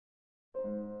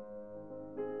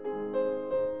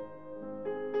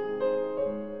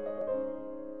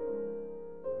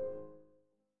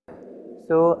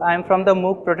So I am from the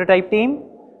Mooc prototype team.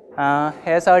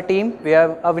 Here's our team. We have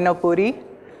Avinav Puri,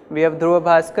 we have Dhruva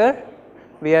Bhaskar,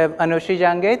 we have Anushri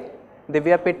Janged,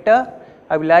 Divya Pitta,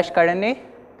 Abhilash Kadane,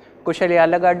 Kushali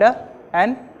Alagadda,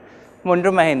 and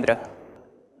Mundru Mahendra.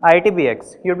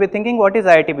 IITBX. You'll be thinking, what is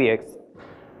IITBX?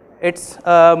 It's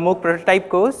a Mooc prototype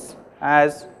course,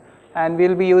 and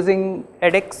we'll be using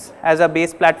edX as a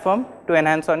base platform to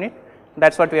enhance on it.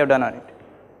 That's what we have done on it.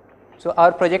 So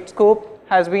our project scope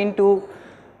has been to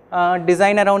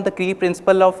design around the key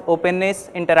principle of openness,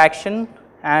 interaction,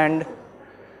 and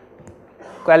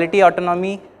quality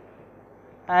autonomy,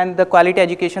 and the quality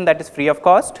education that is free of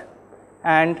cost,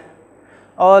 and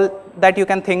all that you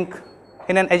can think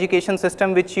in an education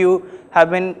system which you have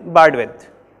been barred with.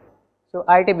 So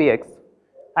IITBX.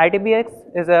 IITBX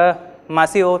is a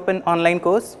massive open online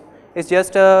course. It's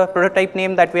just a prototype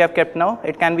name that we have kept now.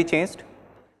 It can be changed.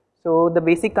 So the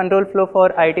basic control flow for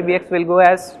IITBX will go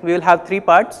as, we will have three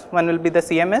parts. One will be the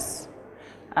CMS,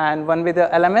 and one with the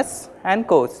LMS and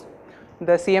course.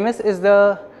 The CMS is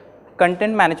the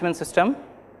content management system,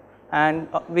 and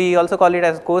we also call it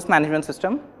as course management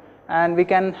system. And we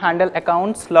can handle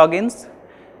accounts, logins,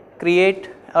 create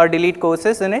or delete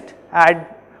courses in it,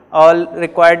 add all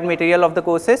required material of the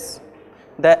courses.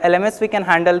 The LMS, we can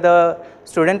handle the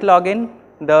student login,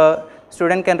 the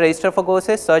student can register for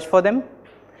courses, search for them,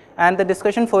 and the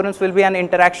discussion forums will be an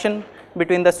interaction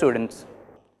between the students.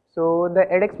 So the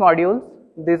edX modules,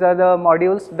 these are the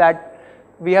modules that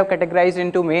we have categorized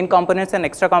into main components and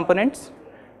extra components.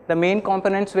 The main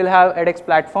components will have edX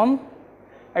platform.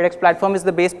 edX platform is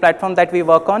the base platform that we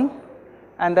work on,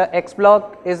 and the X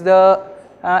block is the,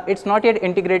 it's not yet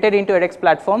integrated into edX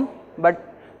platform,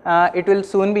 but it will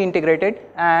soon be integrated,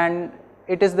 and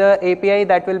it is the API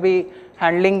that will be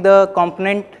handling the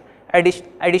component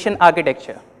addition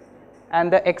architecture. And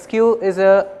the XQ is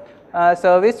a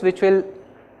service which will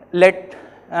let,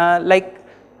 like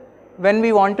when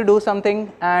we want to do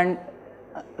something and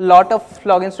lot of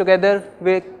logins together,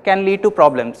 we can lead to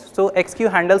problems. So XQ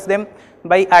handles them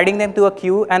by adding them to a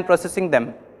queue and processing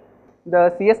them.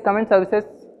 The CS comment services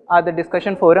are the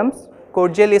discussion forums.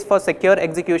 CodeGel is for secure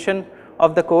execution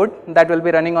of the code that will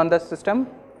be running on the system.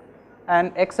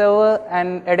 And Xserver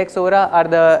and edX Aura are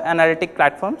the analytic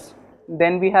platforms.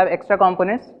 Then we have extra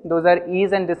components. Those are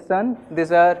Ease and Discern.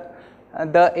 These are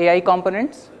the AI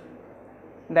components.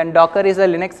 Then Docker is a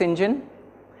Linux engine.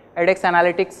 edX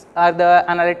Analytics are the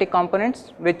analytic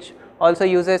components, which also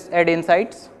uses Ed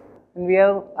Insights. And we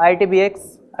have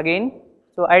IITBX again.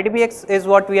 So IITBX is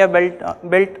what we have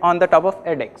built on the top of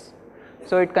edX.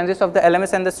 So it consists of the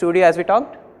LMS and the studio, as we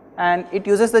talked, and it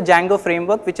uses the Django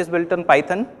framework, which is built on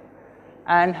Python,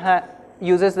 and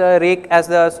uses the Rake as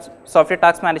the software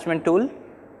task management tool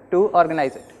to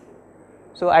organize it.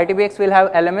 So IITBX will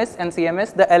have LMS and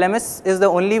CMS. The LMS is the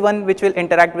only one which will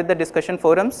interact with the discussion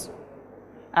forums,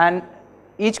 and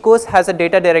each course has a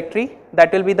data directory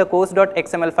that will be the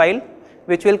course.xml file,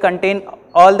 which will contain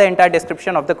all the entire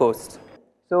description of the course.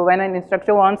 So when an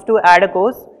instructor wants to add a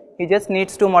course, he just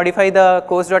needs to modify the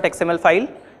course.xml file,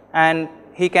 and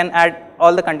he can add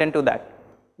all the content to that.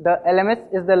 The LMS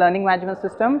is the learning management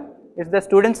system. It's the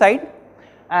student side,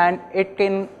 and it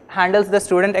can handles the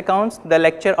student accounts, the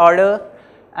lecture order,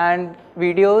 and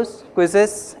videos,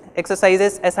 quizzes,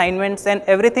 exercises, assignments, and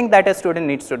everything that a student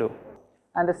needs to do.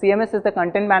 And the CMS is the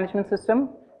content management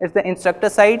system. It's the instructor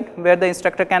side, where the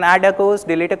instructor can add a course,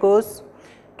 delete a course,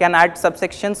 can add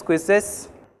subsections, quizzes,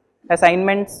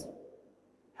 assignments,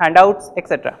 handouts,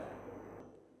 etc.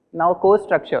 Now course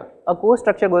structure. A course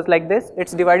structure goes like this.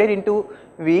 It's divided into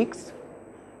weeks,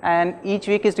 and each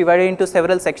week is divided into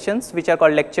several sections which are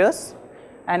called lectures,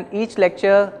 and each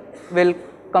lecture will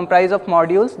comprise of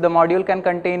modules. The module can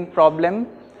contain problem,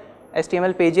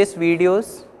 HTML pages,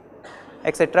 videos,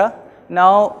 etc.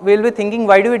 Now we will be thinking,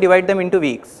 why do we divide them into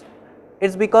weeks?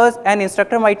 It's because an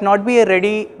instructor might not be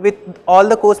ready with all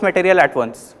the course material at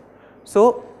once.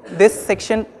 So this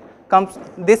section comes,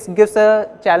 this gives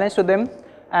a challenge to them,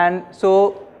 and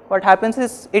so what happens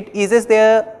is it eases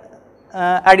their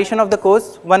addition of the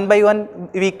course one by one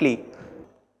weekly.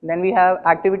 Then we have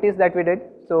activities that we did.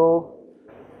 So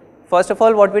first of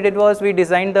all, what we did was we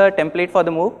designed the template for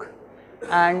the Mooc,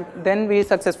 and then we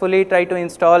successfully tried to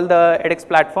install the edX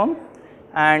platform,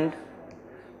 and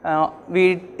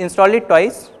we installed it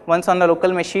twice, once on the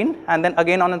local machine and then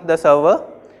again on the server,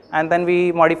 and then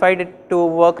we modified it to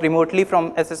work remotely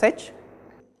from SSH,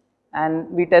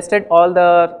 and we tested all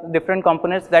the different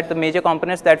components, that the major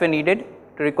components that were needed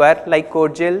to require, like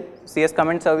CodeGel, CS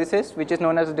comment services, which is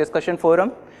known as a discussion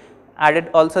forum, added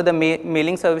also the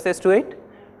mailing services to it,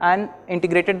 and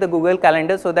integrated the Google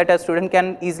Calendar so that a student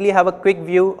can easily have a quick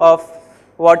view of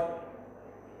what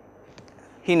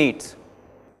he needs.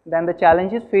 Then the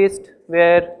challenges faced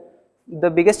were, the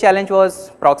biggest challenge was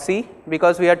proxy,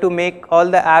 because we had to make all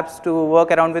the apps to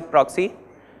work around with proxy,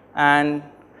 and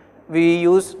we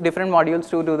used different modules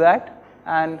to do that,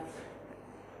 and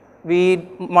we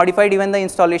modified even the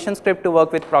installation script to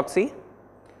work with proxy.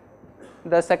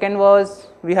 The second was,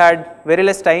 we had very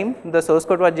less time. The source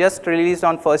code was just released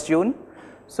on 1st June,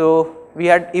 so we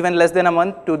had even less than a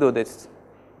month to do this.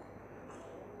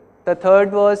 The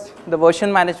third was the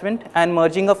version management and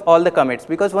merging of all the commits,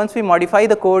 because once we modify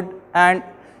the code, and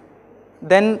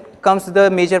then comes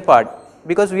the major part,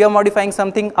 because we are modifying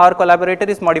something, our collaborator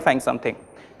is modifying something,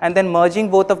 and then merging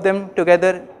both of them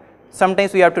together,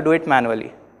 sometimes we have to do it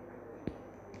manually.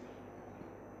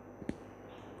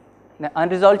 The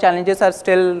unresolved challenges are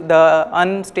still the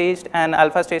unstaged and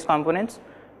alpha stage components.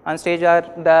 Unstaged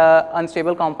are the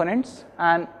unstable components,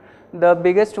 and the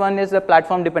biggest one is the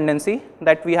platform dependency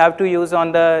that we have to use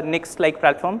on the Nix-like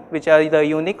platform, which are either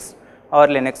Unix or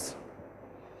Linux.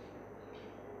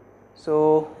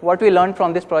 So what we learned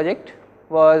from this project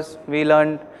was, we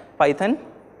learned Python,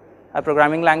 a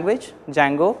programming language,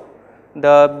 Django,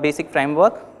 the basic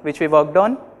framework which we worked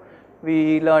on.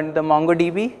 We learned the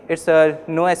MongoDB. It's a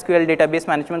NoSQL database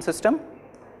management system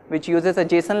which uses a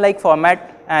JSON-like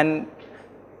format and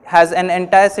has an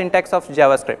entire syntax of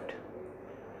JavaScript.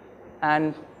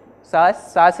 And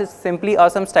SAS is simply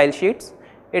awesome style sheets.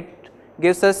 It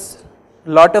gives us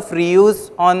lot of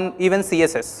reuse on even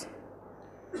CSS.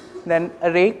 Then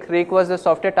Rake was the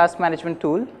software task management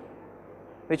tool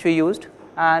which we used,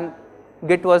 and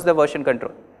Git was the version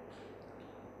control.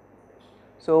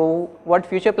 So what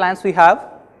future plans we have,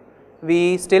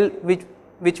 which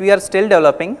we are still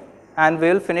developing, and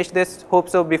we will finish this, hope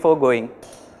so, before going.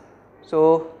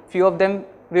 So few of them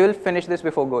we will finish this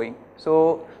before going.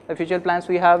 So the future plans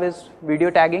we have is video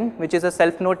tagging, which is a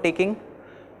self-note taking.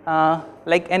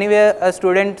 Like anywhere a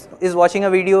student is watching a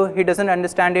video, he doesn't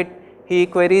understand it, he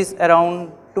queries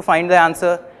around to find the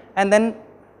answer, and then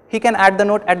he can add the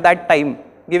note at that time,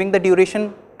 giving the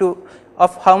duration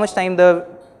of how much time the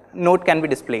note can be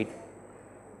displayed.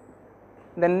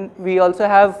 Then we also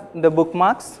have the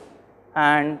bookmarks,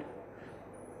 and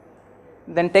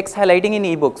then text highlighting in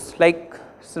ebooks, like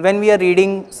when we are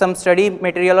reading some study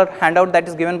material or handout that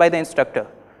is given by the instructor.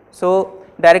 So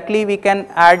directly we can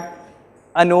add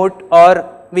a note, or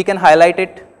we can highlight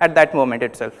it at that moment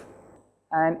itself.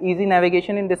 And easy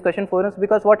navigation in discussion forums,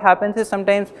 because what happens is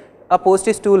sometimes a post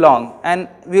is too long and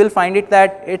we will find it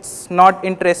that it's not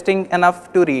interesting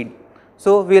enough to read.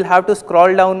 So we will have to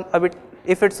scroll down a bit.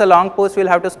 If it's a long post, we will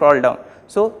have to scroll down.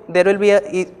 So there will be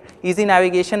a easy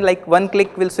navigation, like one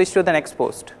click will switch to the next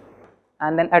post.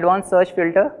 And then advanced search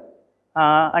filter.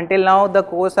 Until now the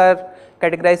courses are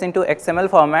categorized into XML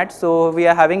format, so we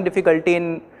are having difficulty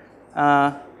in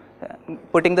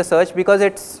putting the search, because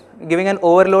it's giving an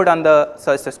overload on the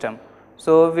search system.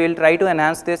 So we will try to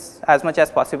enhance this as much as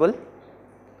possible.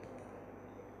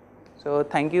 So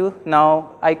thank you.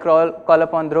 Now I call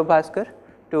upon Dhruv Bhaskar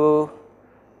to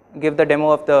give the demo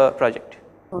of the project.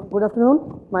 Good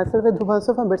afternoon. Myself is Dhruv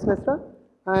Bhaskar from Bitsmestra,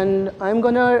 and I am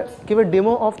going to give a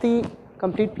demo of the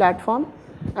complete platform.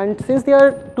 And since there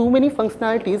are too many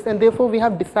functionalities, and therefore we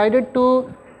have decided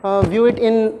to view it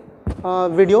in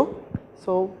video.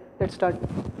 So let's start.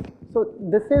 So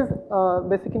this is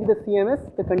basically the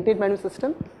CMS, the content management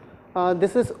system.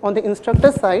 This is on the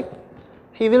instructor side.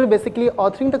 He will basically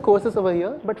authoring the courses over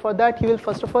here, but for that he will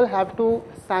first of all have to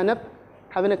sign up,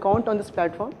 have an account on this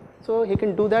platform. So he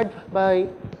can do that by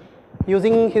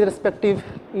using his respective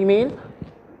email.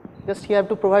 Just he have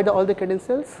to provide all the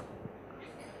credentials,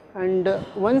 and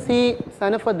once he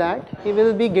sign up for that, he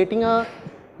will be getting a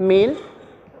mail,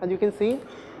 as you can see,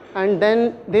 and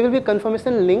then there will be a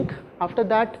confirmation link. After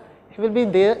that, he will be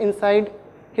there inside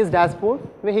his dashboard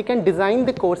where he can design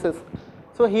the courses.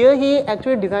 So here he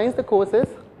actually designs the courses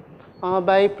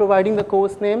by providing the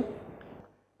course name,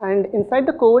 and inside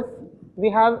the course we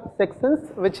have sections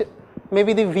which may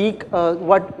be the week,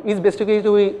 what is basically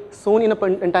to be shown in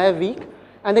an entire week,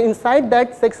 and then inside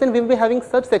that section we will be having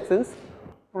subsections,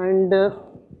 and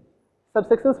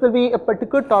subsections will be a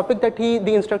particular topic that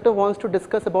the instructor wants to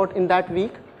discuss about in that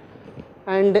week,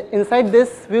 and inside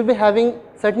this we will be having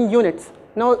certain units.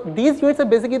 Now these units are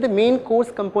basically the main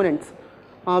course components.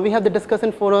 We have the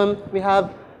discussion forum, we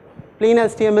have plain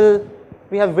HTML,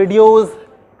 we have videos,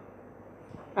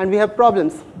 and we have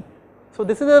problems. So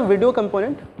this is a video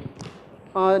component.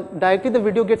 Directly the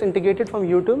video gets integrated from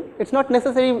YouTube. It's not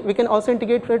necessary, we can also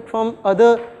integrate it from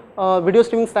other video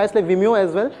streaming sites like Vimeo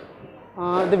as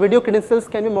well. The video credentials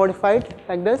can be modified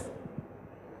like this.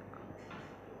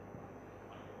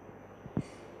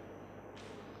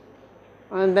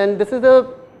 And then this is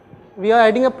we are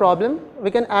adding a problem.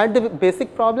 We can add the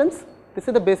basic problems. This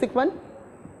is the basic one.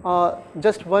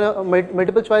 Just one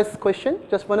multiple choice question,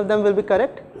 just one of them will be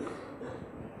correct.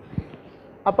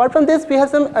 Apart from this, we have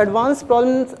some advanced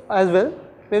problems as well.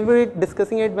 We will be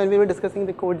discussing it when we were discussing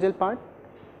the code gel part.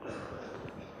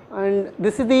 And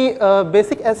this is the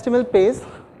basic HTML page.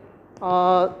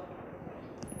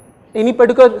 Any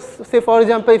particular, say for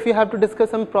example, if you have to discuss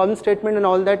some problem statement and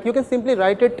all that, you can simply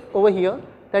write it over here.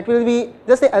 That will be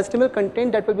just the HTML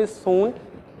content that will be shown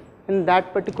in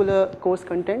that particular course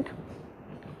content.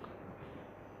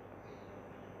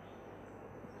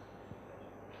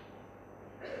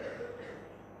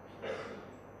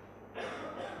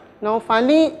 Now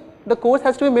finally, the course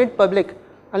has to be made public.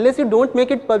 Unless you don't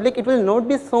make it public, it will not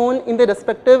be shown in the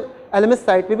respective LMS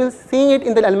site. We will see it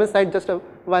in the LMS site just a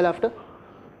while after.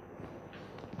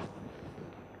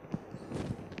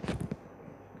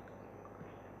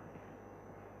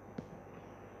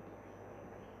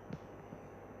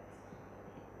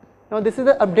 Now this is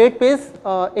the update page.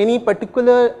 Any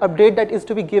particular update that is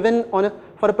to be given on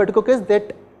for a particular case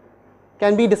that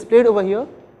can be displayed over here.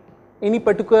 Any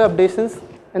particular updations,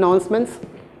 announcements.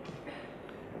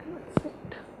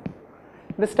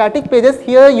 The static pages,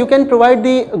 here you can provide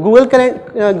the Google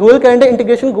Calendar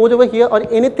integration goes over here, or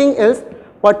anything else.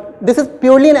 This is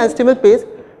purely an HTML page,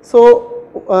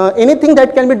 so anything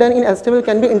that can be done in HTML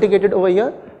can be integrated over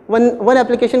here. One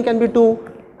application can be to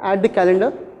add the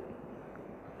calendar.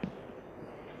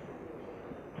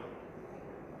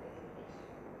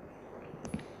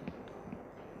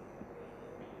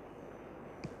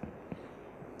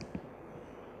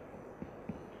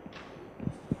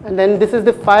 And then this is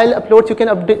the file uploads. You can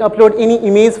upload any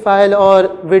image file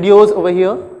or videos over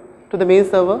here to the main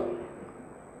server.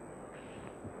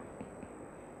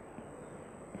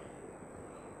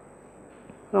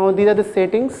 Now these are the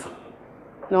settings.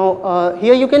 Now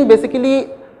here you can basically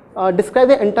describe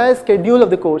the entire schedule of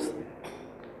the course.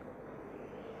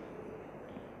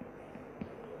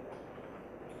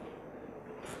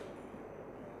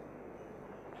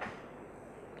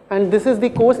 And this is the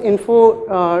course info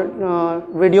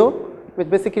video, which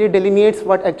basically delineates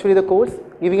what actually the course,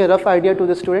 giving a rough idea to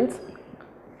the students.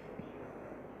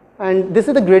 And this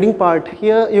is the grading part.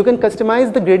 Here you can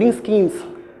customize the grading schemes,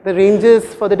 the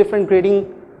ranges for the different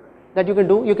grading that you can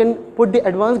do. You can put the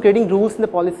advanced grading rules in the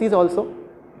policies also.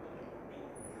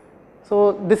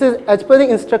 So this is as per the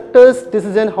instructor's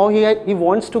decision how he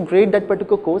wants to grade that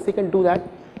particular course, he can do that.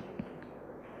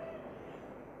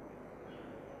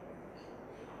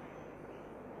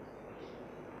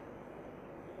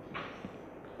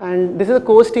 And this is a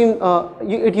course team.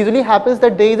 It usually happens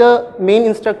that there is a main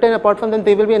instructor, and apart from them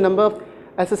there will be a number of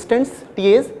assistants,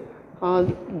 TAs.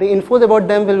 The infos about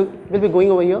them will be going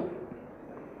over here.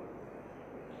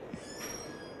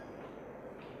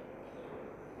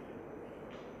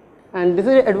 And this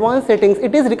is advanced settings.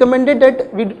 It is recommended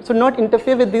that we should not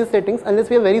interfere with these settings unless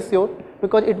we are very sure,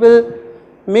 because it will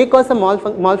may cause some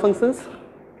malfunctions.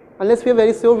 Unless we are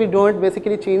very sure, we don't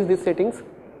basically change these settings.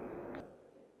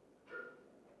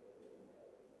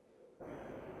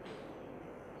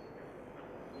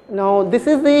 Now this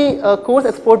is the course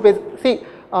export page. See,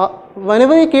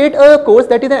 whenever we create a course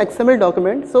that is an XML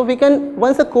document, so we can,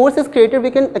 once a course is created,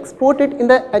 we can export it in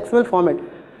the XML format,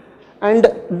 and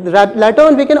later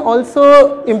on we can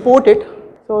also import it.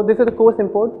 So this is the course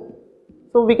import.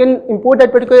 So we can import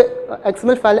that particular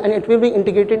XML file, and it will be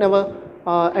integrated in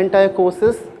our entire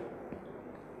courses.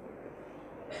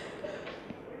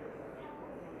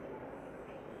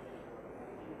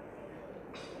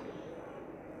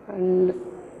 And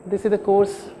this is the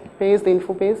course page, the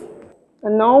info page.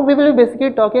 And now we will be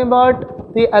basically talking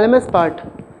about the LMS part.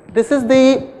 This will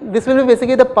be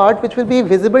basically the part which will be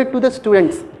visible to the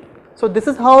students. So this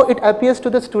is how it appears to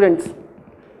the students.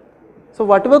 So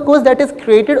whatever course that is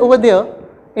created over there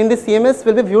in the CMS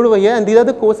will be viewed over here, and these are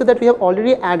the courses that we have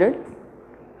already added,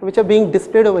 which are being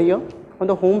displayed over here on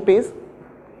the home page.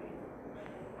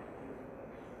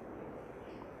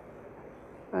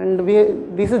 And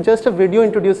this is just a video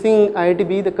introducing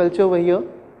IITB, the culture over here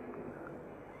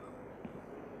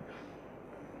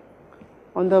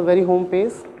on the very home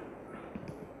page.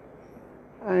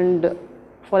 And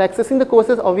for accessing the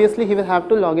courses, obviously he will have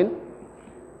to log in.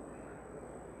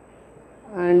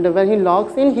 And when he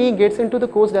logs in, he gets into the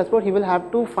course dashboard. He will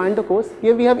have to find the course.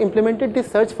 Here we have implemented the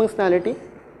search functionality,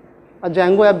 a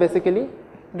Django app basically.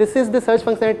 This is the search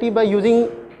functionality by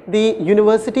using the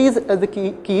universities as the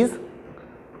keys.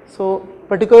 So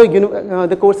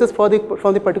the courses from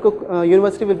the particular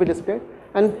university will be displayed,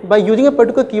 and by using a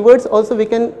particular keywords also we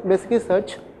can basically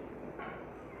search.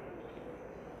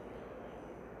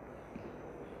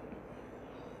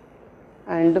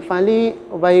 And finally,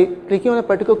 by clicking on a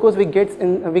particular course, we get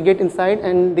inside,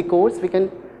 and the course we can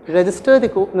register the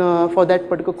for that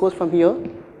particular course from here,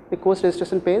 the course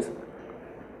registration page.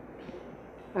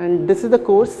 And this is the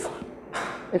course.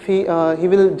 If he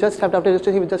will just have to, after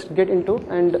register, he will just get into,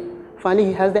 and finally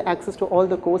he has the access to all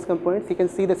the course components. He can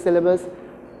see the syllabus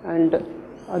and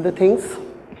other things.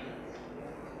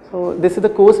 So this is the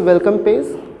course welcome page.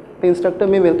 The instructor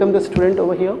may welcome the student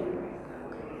over here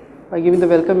by giving the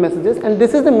welcome messages, and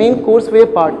this is the main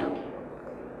courseware part.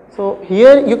 So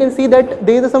here you can see that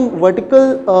there is some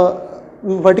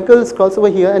vertical scrolls over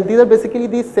here, and these are basically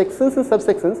the sections and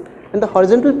subsections, and the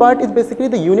horizontal part is basically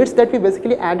the units that we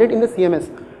basically added in the CMS.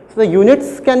 So the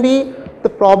units can be the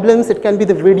problems, it can be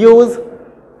the videos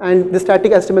and the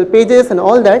static HTML pages and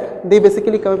all that. They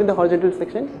basically come up in the horizontal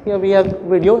section. Here we have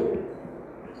video.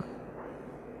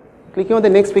 Clicking on the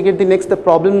next, we get the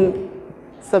problem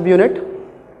subunit.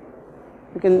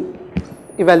 We can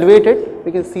evaluate it.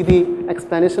 We can see the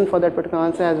explanation for that particular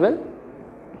answer as well.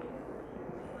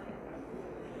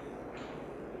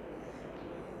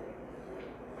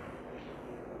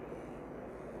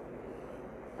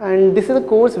 And this is a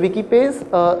course wiki page.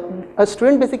 A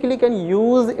student basically can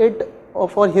use it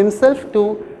for himself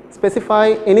to specify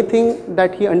anything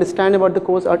that he understands about the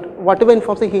course, or whatever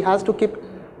information he has to keep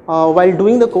while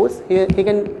doing the course. He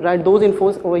can write those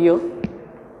infos over here.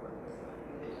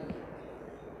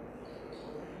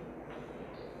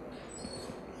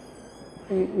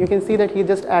 You can see that he is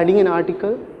just adding an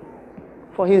article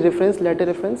for his reference, letter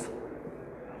reference.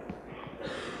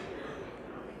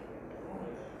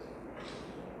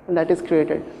 And that is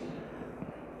created.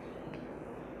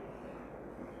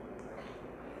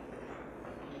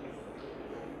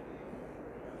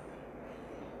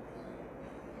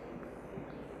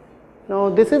 Now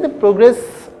this is the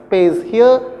progress page.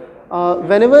 Here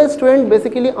whenever a student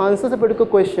basically answers a particular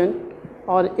question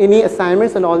or any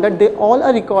assignments and all that, they all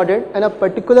are recorded, and a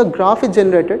particular graph is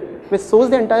generated which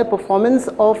shows the entire performance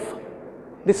of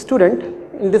the student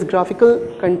in this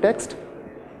graphical context.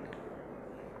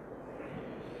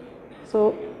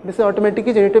 So this is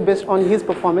automatically generated based on his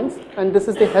performance, and this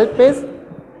is the help page.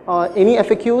 Any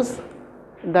FAQs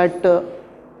that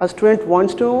a student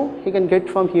wants to know, he can get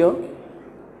from here.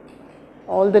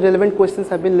 All the relevant questions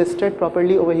have been listed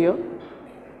properly over here.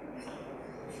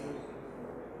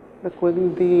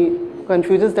 The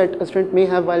confusions that a student may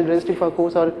have while registering for a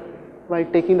course or while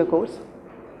taking the course,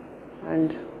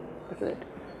 and that's it.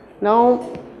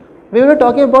 Now we were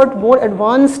talking about more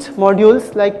advanced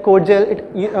modules like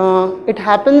CodeGel. It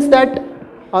happens that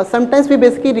sometimes we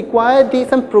basically require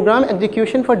some program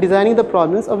execution for designing the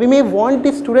problems, or we may want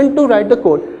the student to write the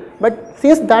code. But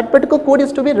since that particular code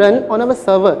is to be run on our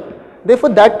server, therefore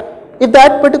if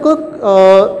that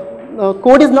particular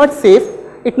code is not safe,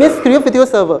 it may screw up with your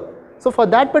server. So for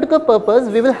that particular purpose,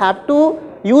 we will have to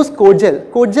use CodeGel.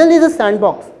 CodeGel is a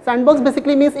sandbox. Sandbox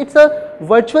basically means it's a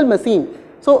virtual machine.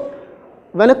 So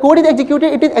when a code is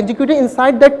executed, it is executed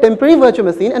inside that temporary virtual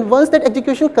machine, and once that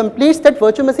execution completes, that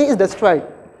virtual machine is destroyed.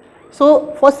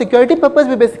 So for security purpose,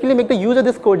 we basically make the use of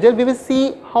this CodeGel. We will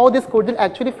see how this CodeGel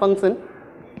actually functions.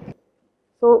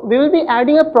 So we will be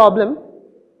adding a problem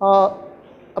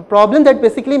that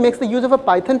basically makes the use of a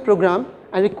Python program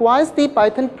and requires the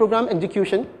Python program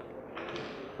execution.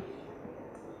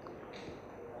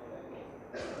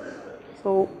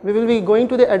 So we will be going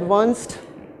to the advanced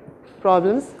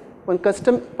problems, one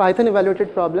custom Python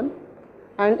evaluated problem,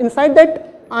 and inside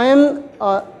that I am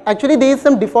actually there is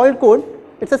some default code.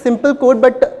 It's a simple code,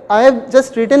 but I have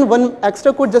just written one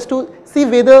extra code just to see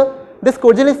whether this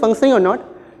CodeGel is functioning or not.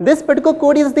 This particular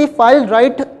code is the file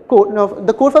write code,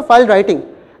 the code for file writing,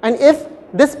 and if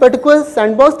this particular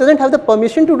sandbox doesn't have the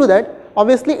permission to do that,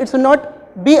 obviously it should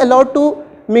not be allowed to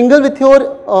mingle with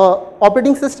your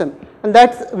operating system. And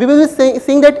that's, we will be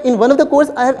seeing that in one of the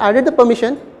course I have added the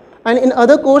permission, and in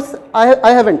other course I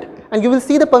haven't, and you will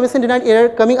see the permission denied error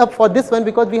coming up for this one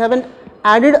because we haven't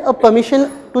added a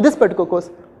permission to this particular course.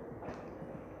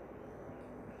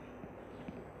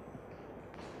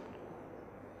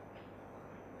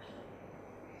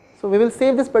 So we will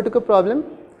save this particular problem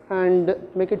and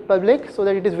make it public so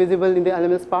that it is visible in the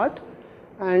LMS part.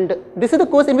 And this is the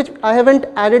course in which I haven't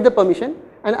added the permission,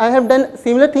 and I have done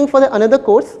similar thing for the another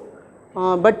course,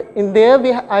 but in there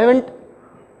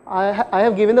I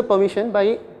have given the permission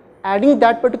by adding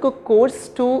that particular course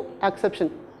to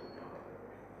exception.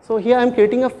 So here I am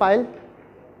creating a file,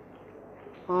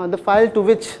 the file to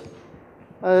which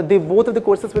both of the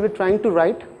courses will be trying to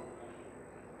write.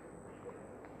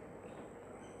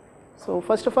 So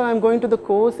first of all, I am going to the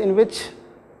course in which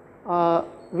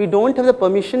we don't have the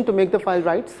permission to make the file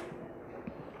writes.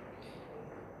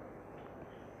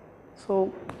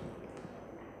 So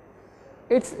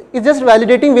it's just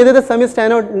validating whether the sum is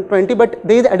 10 or 20, but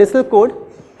there is additional code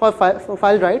for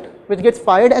file write which gets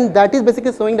fired, and that is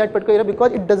basically showing that particular error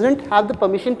because it doesn't have the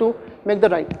permission to make the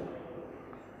write.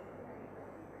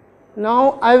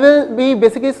 Now I will be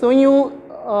basically showing you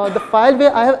the file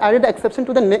where I have added the exception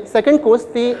to the second course,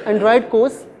 the Android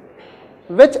course,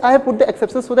 which I have put the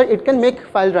exception so that it can make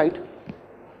file write.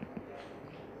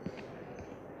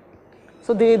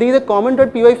 So there is a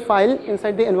common.py file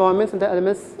inside the environments in the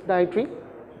LMS directory.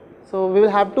 So we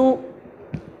will have to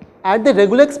add the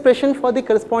regular expression for the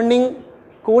corresponding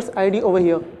course ID over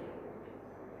here.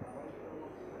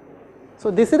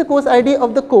 So this is the course ID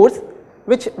of the course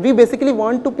which we basically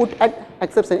want to put at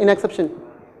exception, in exception.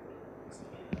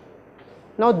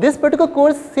 Now this particular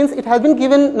course, since it has been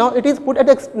given, now it is put at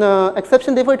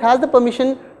exception, therefore it has the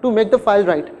permission to make the file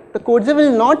write. The codeger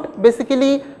will not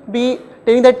basically be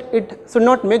telling that it should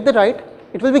not make the write,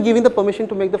 it will be giving the permission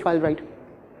to make the file write.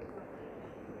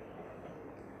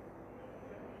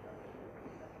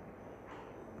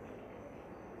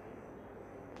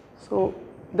 So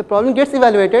the problem gets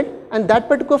evaluated and that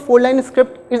particular 4-line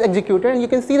script is executed, and you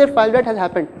can see that file write has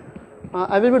happened.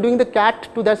 I will be doing the cat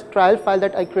to that trial file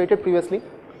that I created previously.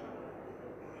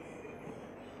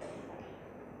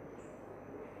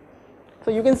 So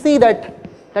you can see that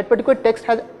that particular text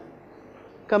has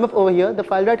come up over here. The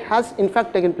file write has in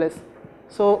fact taken place.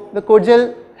 So the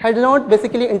codegel had not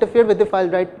basically interfered with the file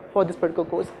write for this particular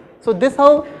course. So this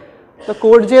how the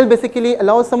codegel basically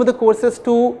allows some of the courses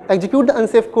to execute the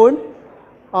unsafe code.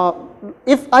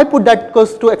 If I put that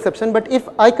course to exception, but if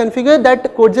I configure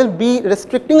that codegel be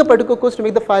restricting a particular course to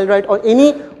make the file write or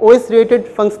any OS related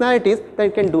functionalities, then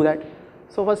it can do that.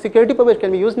 So for security purpose it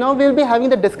can be used. Now we will be having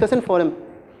the discussion forum.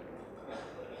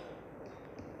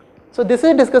 So this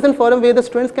is a discussion forum where the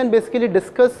students can basically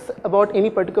discuss about any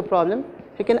particular problem.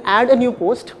 He can add a new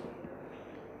post.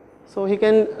 So he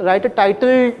can write a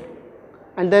title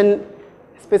and then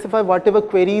specify whatever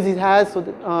queries he has so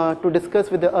that, to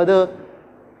discuss with the other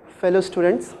fellow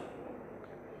students.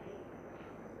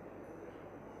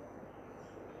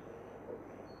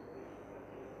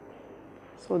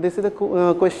 So this is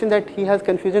the question that he has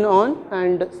confusion on,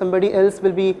 and somebody else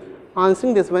will be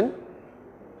answering this one.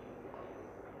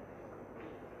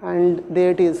 And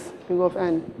there it is, O of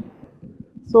n.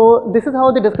 So this is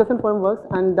how the discussion forum works,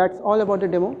 and that's all about the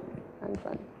demo. And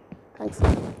thanks.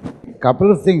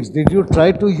 Couple of things. Did you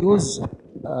try to use,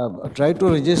 try to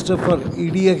register for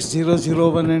EDX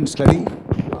 001 and study?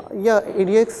 Yeah,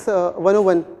 EDX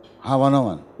 101.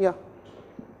 101. Yeah.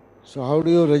 So how do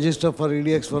you register for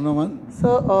EDX 101?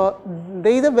 So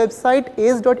there is a website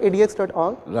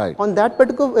ace.edx.org. Right. On that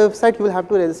particular website you will have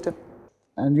to register.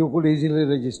 And you could easily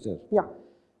register. Yeah.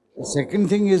 The second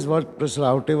thing is what Professor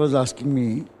Aute was asking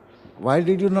me. Why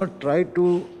did you not try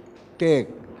to take,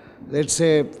 let's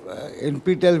say,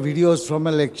 NPTEL videos from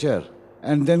a lecture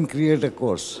and then create a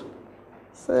course?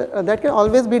 So that can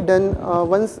always be done.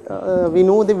 Once we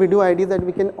know the video ID, that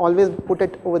we can always put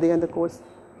it over there in the course.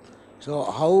 So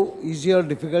how easy or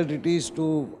difficult it is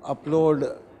to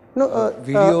upload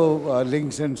video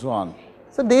links and so on?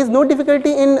 So there is no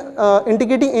difficulty in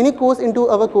integrating any course into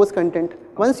our course content.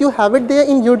 Once you have it there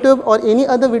in YouTube or any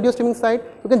other video streaming site,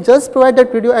 you can just provide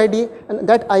that video ID and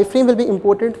that iframe will be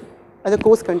imported as a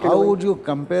course content. How would you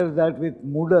compare that with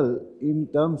Moodle in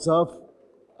terms of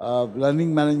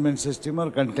learning management system or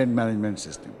content management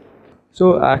system?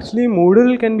 So actually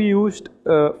Moodle can be used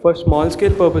for small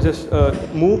scale purposes.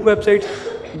 Mooc websites,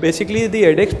 basically the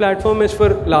edX platform is for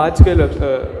large scale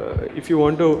if you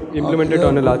want to implement it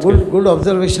on a large scale. Good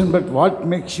observation, but what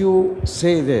makes you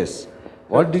say this?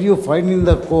 What did you find in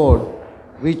the code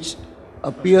which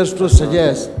appears to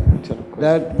suggest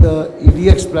that the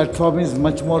EDX platform is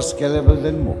much more scalable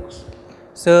than Moocs?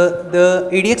 So the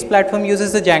EDX platform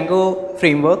uses the Django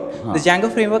framework. The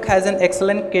Django framework has an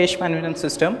excellent cache management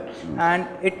system, and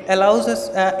it allows us,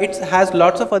 it has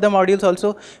lots of other modules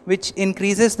also which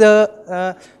increases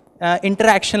the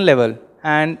interaction level,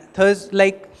 and thus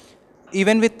like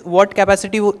even with what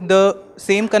capacity the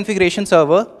same configuration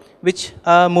server which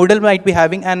Moodle might be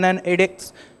having and an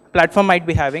edX platform might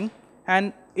be having,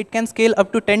 and it can scale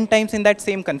up to 10 times in that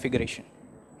same configuration.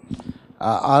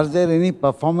 Are there any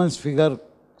performance figures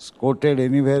quoted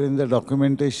anywhere in the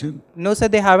documentation? No sir,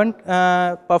 they haven't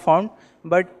performed,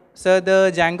 but sir,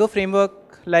 the Django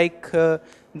framework, like the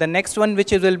next one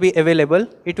which will be available,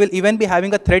 it will even be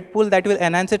having a thread pool that will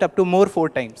enhance it up to more 4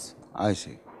 times. I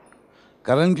see.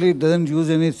 Currently it doesn't use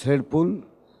any thread pool?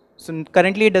 So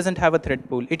currently it doesn't have a thread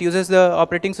pool. It uses the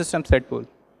operating system thread pool.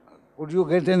 Could you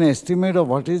get an estimate of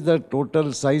what is the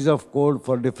total size of code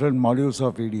for different modules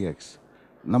of EDX?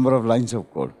 number of lines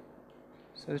of code?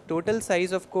 So the total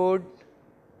size of code,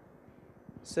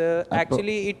 so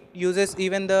actually it uses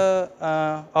even the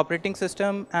operating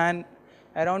system, and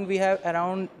around we have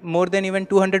around more than even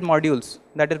 200 modules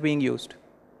that are being used.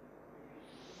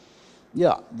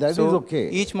 Yeah, that is So okay.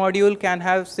 each module can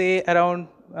have say around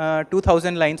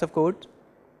 2000 lines of code.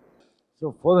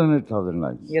 So 400,000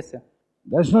 lines. Yes, sir.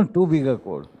 That's not too big a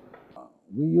code.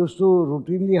 We used to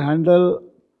routinely handle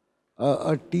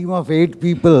a team of 8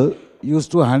 people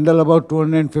used to handle about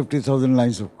 250,000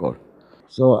 lines of code.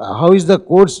 So how is the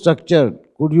code structured?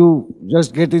 Could you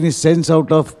just get any sense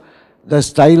out of the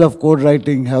style of code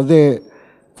writing? Have they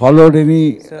followed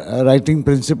any writing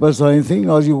principles or anything,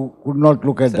 or you could not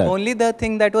look at So that? only the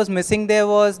thing that was missing there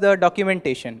was the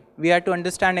documentation. We had to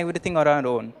understand everything on our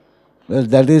own. Well,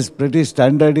 that is pretty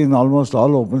standard in almost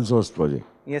all open source projects.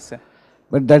 Yes, sir.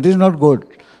 But that is not good.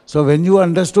 So when you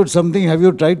understood something, have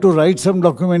you tried to write some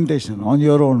documentation on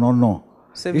your own or no?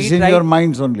 So it's we in your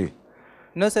minds only.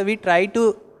 No, sir, we try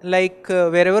to, like,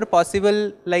 wherever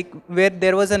possible, like, where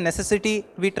there was a necessity,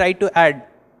 we try to add.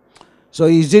 So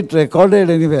is it recorded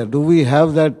anywhere? Do we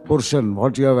have that portion,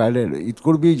 what you have added? It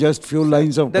could be just few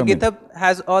lines of The commit. GitHub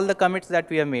has all the commits that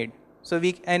we have made. So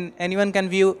anyone can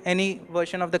view any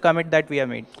version of the commit that we have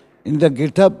made. In the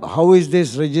GitHub, how is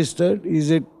this registered?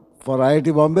 Is it for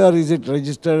IIT Bombay or is it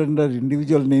registered under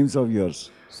individual names of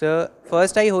yours? So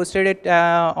first I hosted it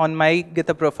on my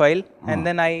GitHub profile, and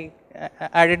then I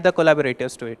added the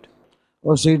collaborators to it.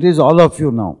 Oh, so it is all of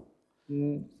you now.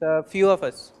 So few of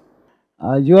us.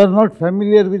 You are not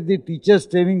familiar with the teachers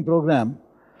training program,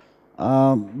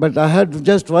 but I had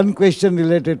just one question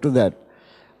related to that.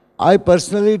 I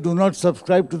personally do not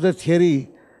subscribe to the theory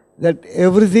that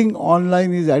everything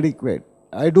online is adequate.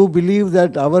 I do believe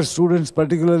that our students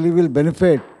particularly will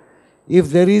benefit if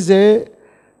there is a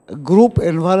group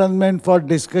environment for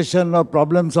discussion or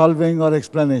problem solving or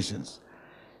explanations.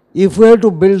 If we have to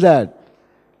build that,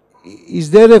 is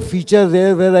there a feature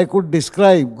there where I could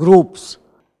describe groups?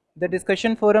 The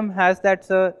discussion forum has that,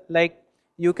 sir, like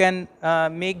you can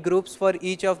make groups for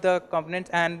each of the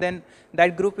components, and then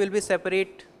that group will be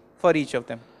separate for each of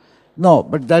them. No,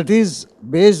 but that is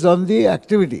based on the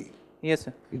activity. Yes,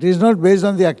 sir. It is not based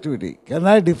on the activity. Can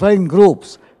I define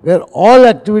groups where all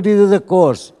activities of the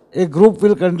course, a group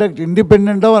will conduct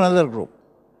independent of another group?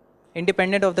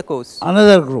 Independent of the course.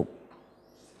 Another group.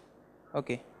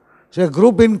 Okay. So a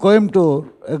group in Coimbatore,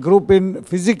 a group in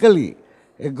physically,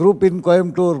 a group in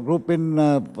Coimbatore, group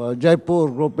in Jaipur,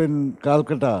 group in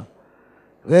Calcutta,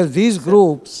 where these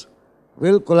groups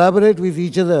will collaborate with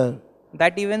each other.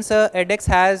 That even, sir, edX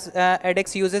has,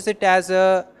 edX uses it as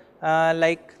a,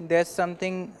 like there's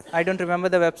something, I don't remember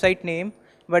the website name,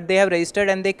 but they have registered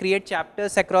and they create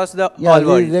chapters across the all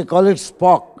world. They call it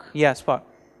Spock. Yeah, Spock.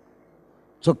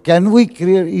 So can we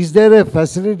create, is there a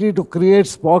facility to create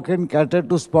Spock and cater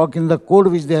to Spock in the code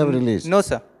which they have released? No,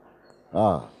 sir.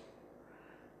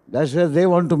 That's where they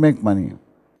want to make money.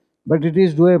 But it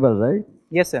is doable, right?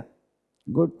 Yes, sir.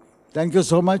 Good. Thank you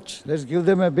so much. Let's give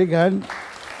them a big hand.